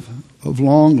handle of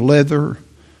long leather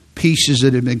pieces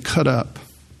that had been cut up.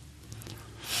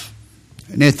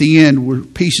 And at the end were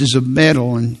pieces of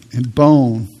metal and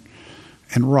bone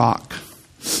and rock.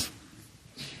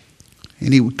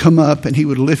 And he would come up and he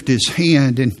would lift his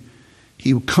hand and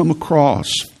he would come across.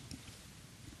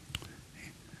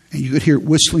 And you could hear it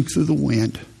whistling through the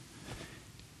wind.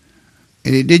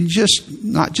 And it didn't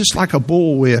not just like a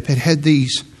bullwhip. It had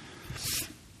these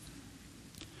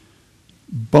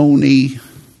bony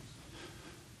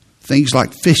things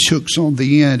like fish hooks on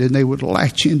the end, and they would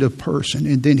latch into a person,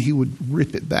 and then he would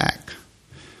rip it back.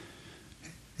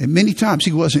 And many times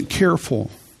he wasn't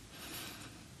careful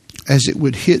as it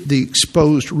would hit the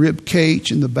exposed rib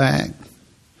cage in the back.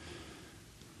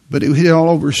 But it would hit all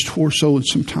over his torso and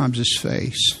sometimes his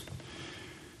face.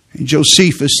 And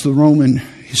Josephus, the Roman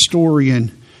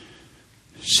historian,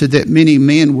 said that many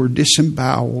men were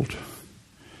disemboweled.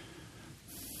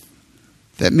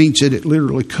 That means that it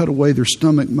literally cut away their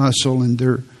stomach muscle and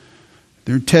their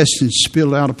intestines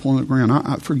spilled out upon the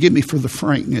ground. Forgive me for the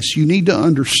frankness. You need to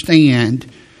understand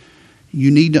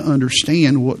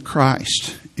what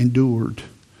Christ endured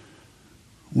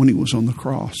when He was on the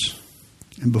cross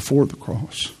and before the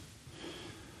cross.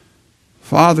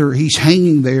 Father, He's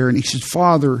hanging there and He said,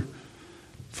 Father,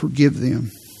 forgive them.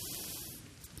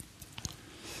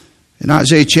 In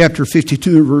Isaiah chapter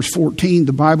 52 and verse 14,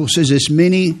 the Bible says, as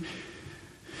many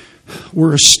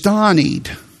were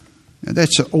astonished. Now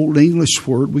that's an old English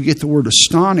word. We get the word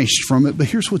astonished from it. But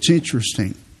here's what's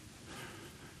interesting.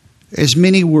 As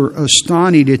many were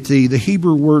astonished at Thee, the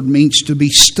Hebrew word means to be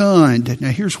stunned. Now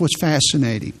here's what's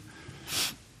fascinating.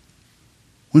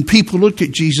 When people looked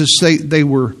at Jesus, they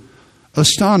were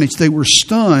astonished. They were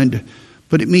stunned.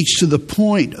 But it means to the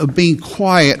point of being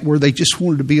quiet where they just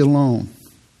wanted to be alone.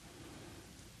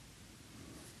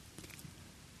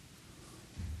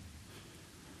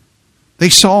 They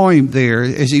saw Him there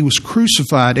as He was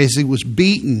crucified, as He was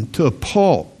beaten to a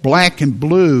pulp, black and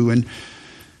blue,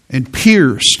 and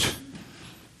pierced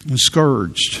and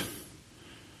scourged.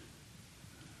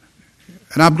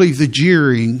 And I believe the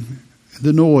jeering,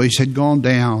 the noise had gone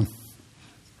down.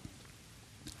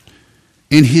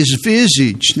 And his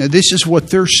visage, now this is what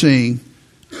they're seeing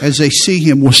as they see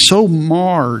him, was so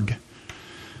marred.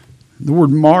 The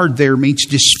word marred there means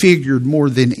disfigured more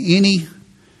than any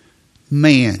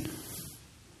man,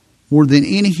 more than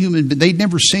any human. But they'd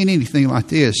never seen anything like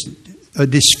this, a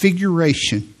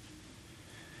disfiguration.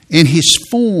 And his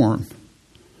form,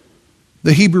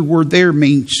 the Hebrew word there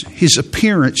means his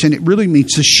appearance, and it really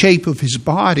means the shape of his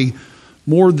body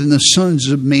more than the sons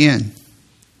of men.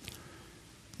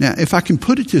 Now, if I can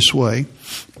put it this way,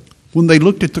 when they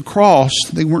looked at the cross,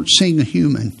 they weren't seeing a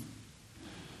human.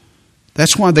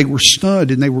 That's why they were stunned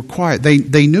and they were quiet.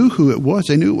 They knew who it was.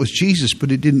 They knew it was Jesus,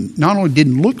 but it not only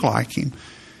didn't look like him,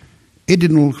 it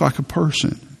didn't look like a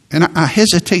person. And I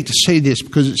hesitate to say this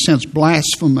because it sounds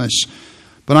blasphemous,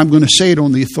 but I'm going to say it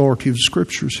on the authority of the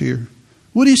Scriptures here.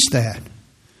 What is that?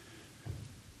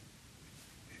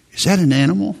 Is that an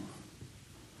animal?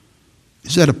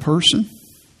 Is that a person?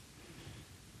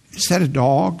 Is that a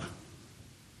dog?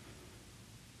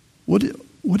 What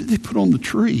did they put on the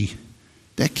tree?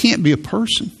 That can't be a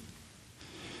person.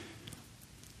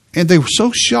 And they were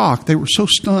so shocked, they were so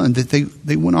stunned that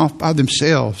they went off by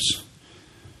themselves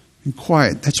and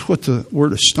quiet. That's what the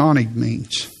word astonished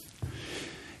means.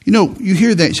 You know, you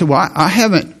hear that and say, well,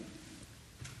 I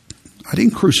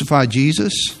didn't crucify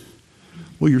Jesus.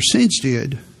 Well, your sins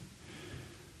did.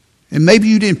 And maybe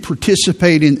you didn't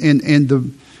participate in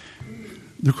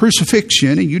the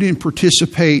crucifixion, and you didn't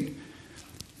participate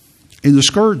in the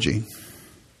scourging.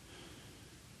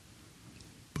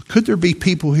 But could there be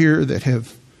people here that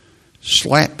have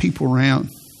slapped people around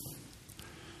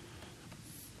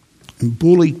and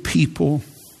bullied people?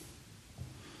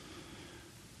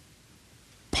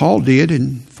 Paul did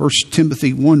in 1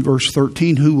 Timothy 1 verse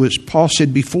 13, Paul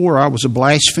said before, I was a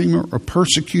blasphemer, a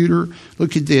persecutor.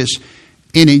 Look at this.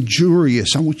 And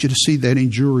injurious. I want you to see that,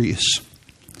 injurious.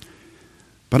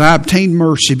 But I obtained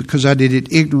mercy because I did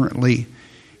it ignorantly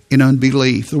in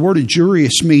unbelief. The word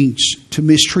injurious means to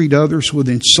mistreat others with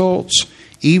insults,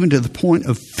 even to the point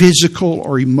of physical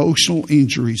or emotional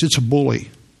injuries. It's a bully.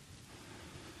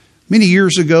 Many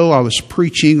years ago, I was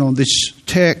preaching on this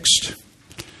text,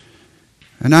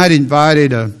 and I'd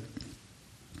invited a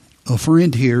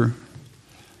friend here,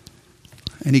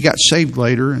 and he got saved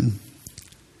later, and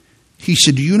he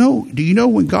said, do you know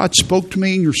when God spoke to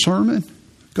me in your sermon?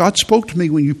 God spoke to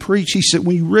me when you preached. He said,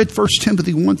 when you read 1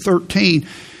 Timothy 1:13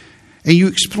 and you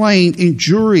explained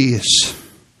injurious.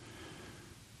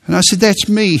 And I said, that's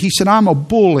me. He said, I'm a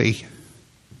bully.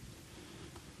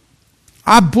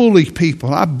 I bully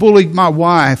people. I bullied my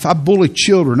wife. I bully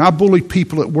children. I bully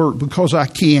people at work because I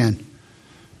can.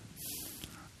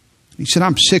 He said,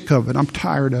 I'm sick of it. I'm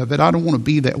tired of it. I don't want to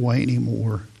be that way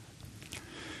anymore.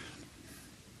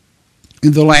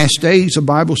 In the last days, the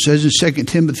Bible says in 2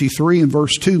 Timothy 3 and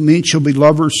verse 2, men shall be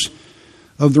lovers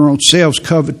of their own selves,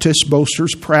 covetous,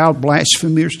 boasters, proud,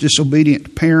 blasphemers, disobedient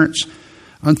to parents,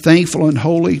 unthankful,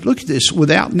 unholy. Look at this,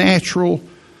 without natural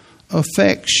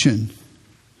affection.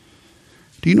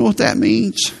 Do you know what that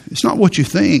means? It's not what you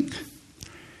think.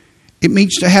 It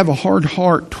means to have a hard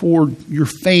heart toward your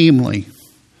family.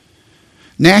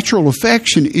 Natural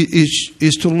affection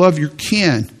is to love your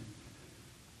kin.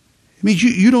 It means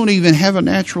you don't even have a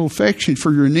natural affection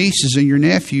for your nieces and your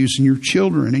nephews and your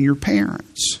children and your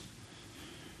parents.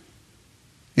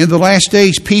 In the last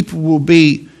days, people will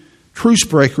be truce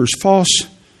breakers, false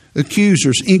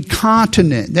accusers,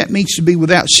 incontinent. That means to be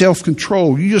without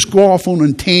self-control. You just go off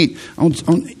on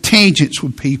tangents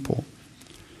with people.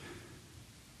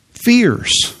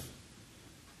 Fierce,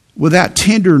 without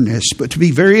tenderness, but to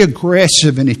be very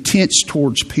aggressive and intense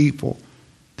towards people.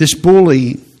 This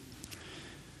bullying.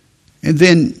 And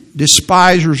then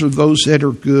despisers of those that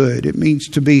are good. It means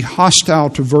to be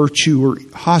hostile to virtue or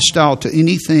hostile to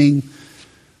anything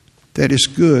that is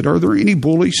good. Are there any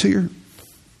bullies here?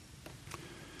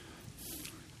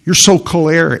 You're so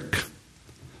choleric.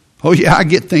 Oh yeah, I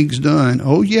get things done.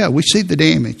 Oh yeah, we see the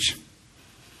damage.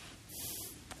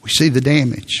 We see the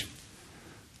damage.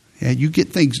 Yeah, you get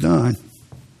things done.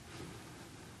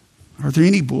 Are there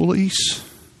any bullies?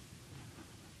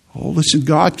 Oh, listen,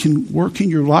 God can work in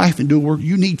your life and do work.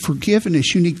 You need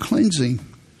forgiveness. You need cleansing.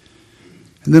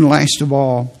 And then last of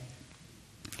all,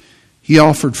 He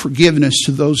offered forgiveness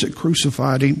to those that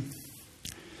crucified Him.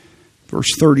 Verse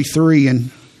 33,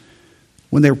 and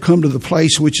when they were come to the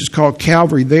place which is called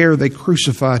Calvary, there they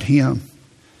crucified Him.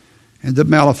 And the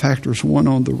malefactors, one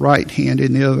on the right hand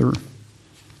and the other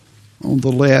on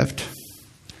the left.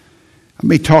 I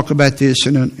may talk about this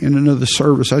in another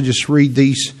service. I just read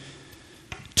these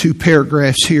 2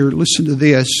 paragraphs here. Listen to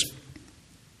this.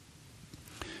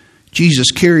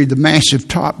 Jesus carried the massive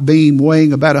top beam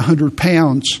weighing about 100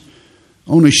 pounds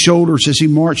on his shoulders as he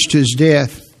marched to his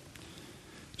death.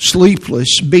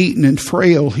 Sleepless, beaten, and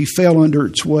frail, he fell under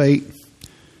its weight.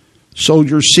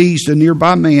 Soldiers seized a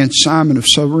nearby man, Simon of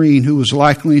Cyrene, who was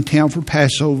likely in town for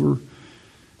Passover,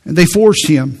 and they forced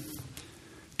him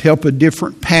to help a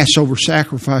different Passover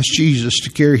sacrifice Jesus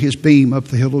to carry his beam up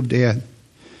the hill of death.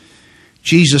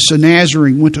 Jesus the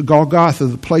Nazarene went to Golgotha,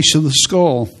 the place of the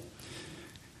skull,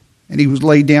 and he was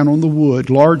laid down on the wood.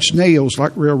 Large nails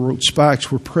like railroad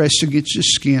spikes were pressed against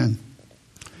his skin.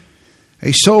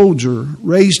 A soldier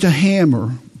raised a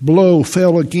hammer. Blow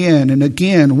fell again and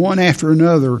again, one after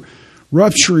another,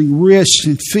 rupturing wrists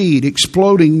and feet,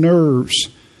 exploding nerves,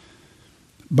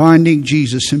 binding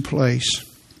Jesus in place.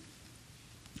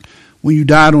 When you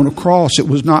died on a cross, it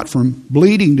was not from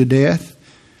bleeding to death.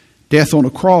 Death on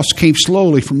a cross came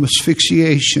slowly from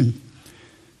asphyxiation.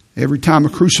 Every time a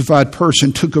crucified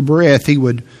person took a breath, he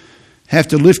would have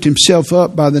to lift himself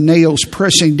up by the nails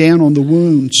pressing down on the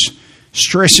wounds,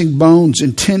 stressing bones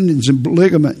and tendons and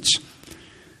ligaments.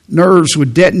 Nerves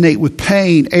would detonate with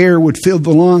pain, air would fill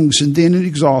the lungs, and then in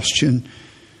exhaustion,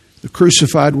 the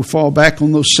crucified would fall back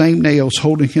on those same nails,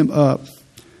 holding him up.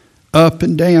 Up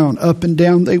and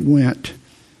down they went.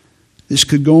 This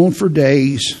could go on for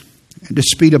days, and to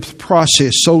speed up the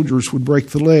process, soldiers would break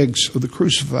the legs of the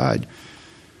crucified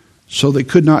so they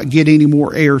could not get any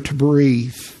more air to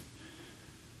breathe.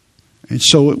 And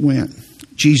so it went.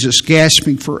 Jesus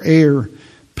gasping for air,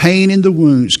 pain in the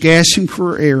wounds, gasping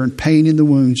for air and pain in the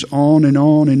wounds, on and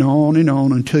on and on and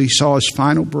on until he saw his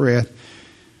final breath.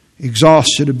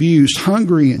 Exhausted, abused,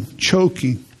 hungry, and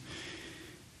choking,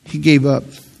 he gave up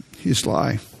his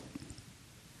life.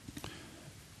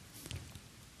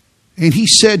 And he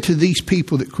said to these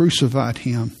people that crucified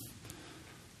him,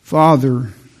 Father,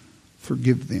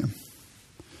 forgive them.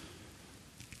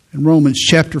 In Romans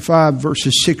chapter 5,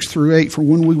 verses 6 through 8, for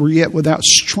when we were yet without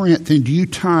strength, in due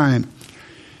time,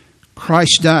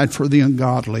 Christ died for the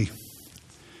ungodly.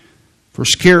 For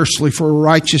scarcely for a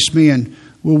righteous man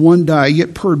will one die,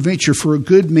 yet peradventure for a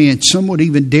good man some would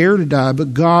even dare to die.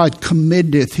 But God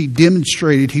commendeth, he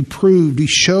demonstrated, he proved, he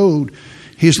showed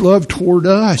his love toward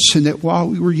us, and that while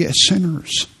we were yet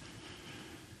sinners,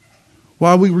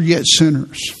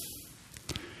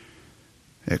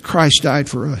 that Christ died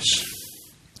for us.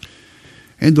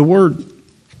 And the word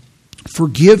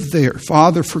forgive there,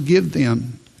 Father, forgive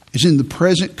them, is in the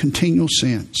present continual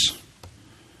sense.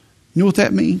 You know what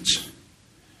that means?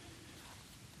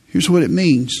 Here's what it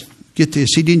means. Get this.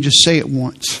 He didn't just say it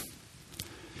once.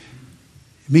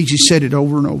 It means he said it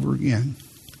over and over again.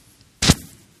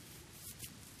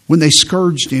 When they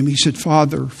scourged him, he said,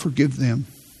 Father, forgive them.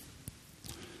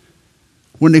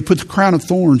 When they put the crown of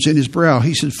thorns in his brow,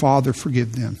 he said, Father,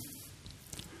 forgive them.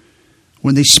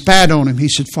 When they spat on him, he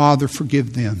said, Father,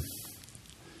 forgive them.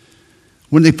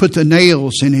 When they put the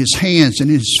nails in his hands and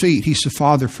in his feet, he said,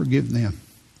 Father, forgive them.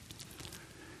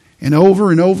 And over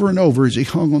and over and over as he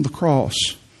hung on the cross,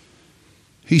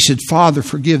 he said, Father,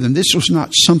 forgive them. This was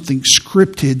not something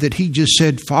scripted that he just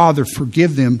said, Father,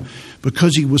 forgive them,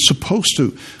 because he was supposed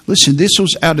to. Listen, this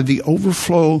was out of the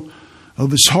overflow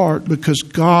of his heart, because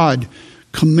God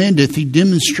commendeth, he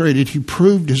demonstrated, he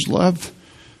proved his love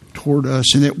toward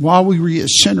us, and that while we were yet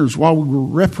sinners, while we were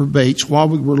reprobates, while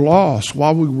we were lost,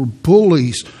 while we were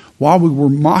bullies, while we were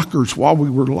mockers, while we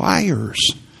were liars,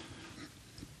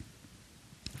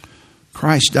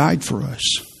 Christ died for us.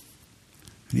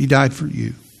 And he died for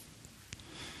you.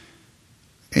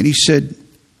 And he said,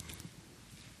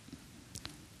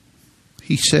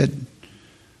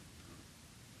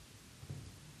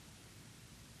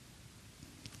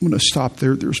 I'm going to stop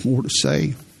there. There's more to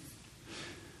say.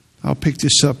 I'll pick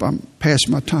this up. I'm past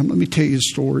my time. Let me tell you a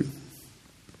story.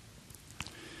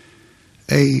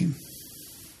 A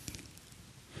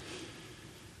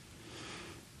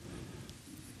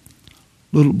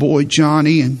little boy,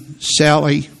 Johnny, and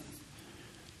Sally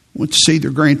went to see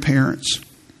their grandparents.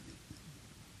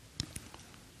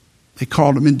 They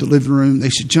called him into the living room. They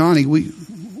said, Johnny, we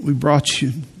brought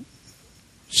you,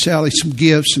 Sally, some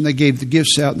gifts. And they gave the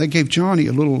gifts out. And they gave Johnny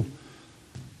a little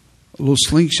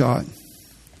slingshot.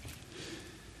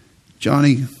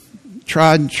 Johnny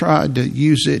tried to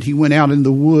use it. He went out in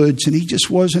the woods, and he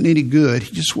just wasn't any good.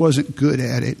 He just wasn't good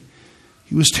at it.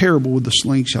 He was terrible with the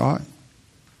slingshot.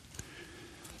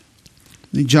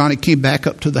 Then Johnny came back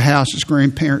up to the house, his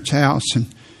grandparents' house, and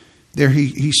there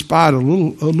he spied a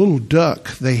little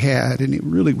duck they had, and it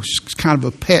really was kind of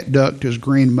a pet duck to his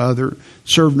grandmother.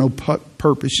 Served no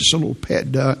purpose, just a little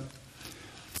pet duck.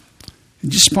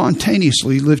 And just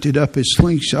spontaneously lifted up his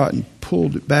slingshot and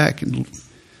pulled it back and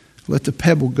let the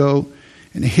pebble go.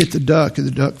 and it hit the duck, and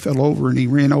the duck fell over, and he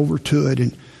ran over to it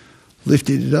and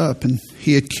lifted it up, and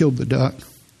he had killed the duck.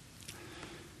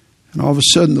 And all of a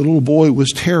sudden, the little boy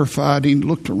was terrified. He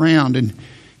looked around, and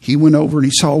he went over and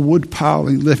he saw a wood pile,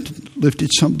 and he lifted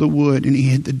some of the wood, and he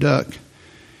hid the duck.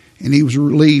 And he was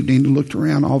relieved, and he looked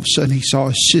around. All of a sudden, he saw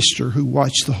his sister who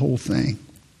watched the whole thing.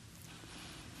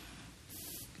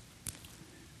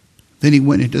 Then he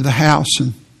went into the house,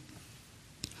 and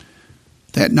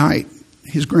that night,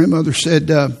 his grandmother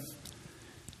said,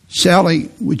 Sally,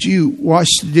 would you wash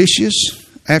the dishes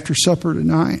after supper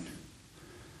tonight?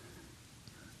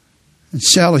 And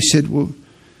Sally said, well,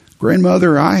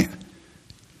 Grandmother, I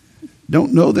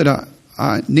don't know that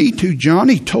I need to.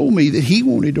 Johnny told me that he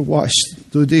wanted to wash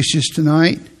the dishes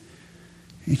tonight.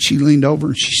 And she leaned over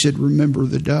and she said, remember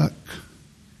the duck.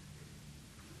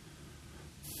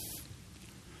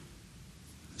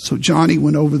 So Johnny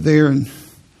went over there and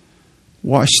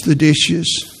washed the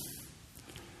dishes.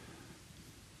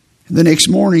 And the next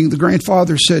morning, the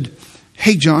grandfather said,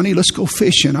 hey, Johnny, let's go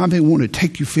fishing. I've been wanting to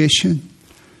take you fishing.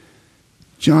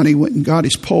 Johnny went and got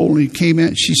his pole, and he came out,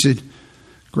 and she said,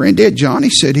 Granddad,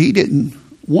 Johnny said he didn't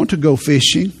want to go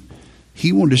fishing.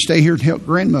 He wanted to stay here and help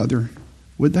Grandmother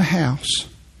with the house.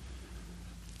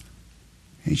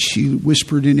 And she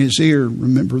whispered in his ear,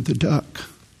 remember the duck.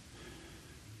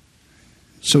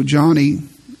 So Johnny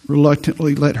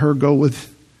reluctantly let her go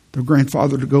with the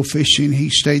grandfather to go fishing. He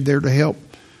stayed there to help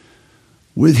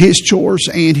with his chores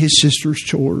and his sister's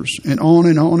chores. And on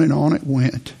and on and on it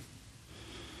went.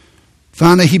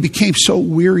 Finally, he became so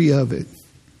weary of it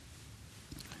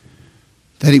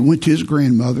that he went to his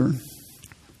grandmother. And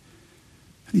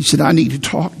he said, I need to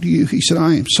talk to you. He said,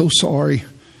 I am so sorry,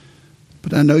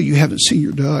 but I know you haven't seen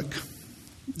your duck.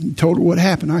 He told her what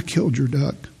happened. I killed your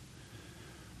duck.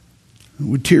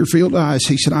 And with tear-filled eyes,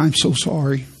 he said, I'm so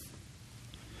sorry.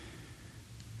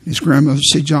 His grandmother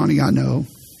said, Johnny, I know.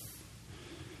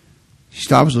 She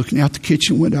said, I was looking out the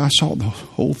kitchen window. I saw the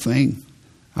whole thing.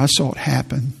 I saw it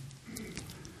happen.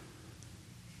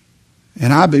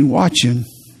 And I've been watching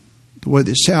the way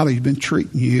that Sally's been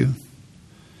treating you.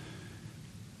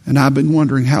 And I've been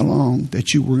wondering how long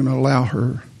that you were going to allow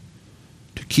her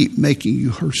to keep making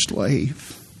you her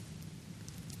slave.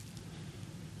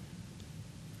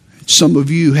 And some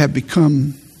of you have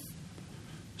become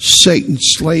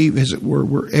Satan's slave, as it were,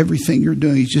 where everything you're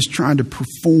doing is just trying to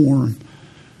perform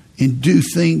and do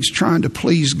things trying to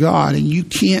please God. And you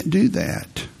can't do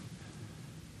that.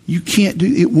 You can't do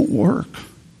it. Won't work.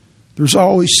 There's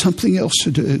always something else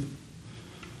to do.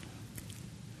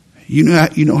 You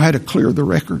know how to clear the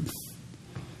record.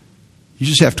 You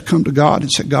just have to come to God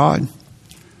and say, God,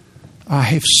 I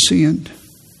have sinned.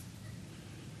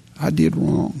 I did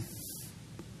wrong.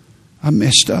 I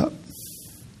messed up.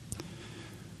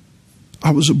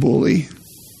 I was a bully.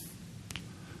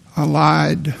 I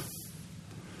lied.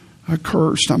 I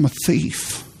cursed. I'm a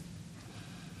thief.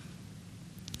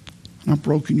 And I've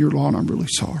broken your law, and I'm really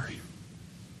sorry.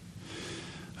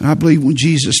 And I believe when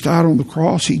Jesus died on the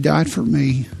cross, He died for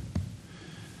me.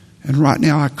 And right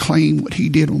now I claim what He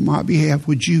did on my behalf.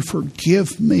 Would you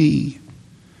forgive me?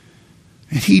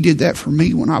 And He did that for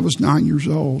me when I was 9 years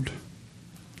old.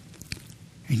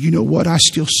 And you know what? I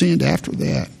still sinned after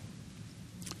that.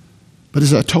 But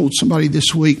as I told somebody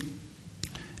this week,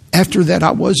 after that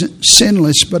I wasn't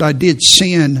sinless, but I did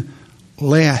sin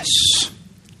less.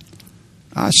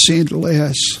 I sinned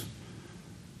less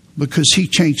because He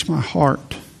changed my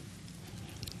heart.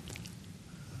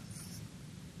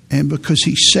 And because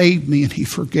He saved me and He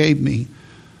forgave me,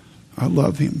 I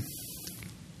love Him.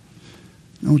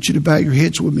 I want you to bow your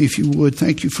heads with me if you would.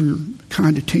 Thank you for your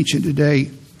kind attention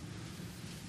today.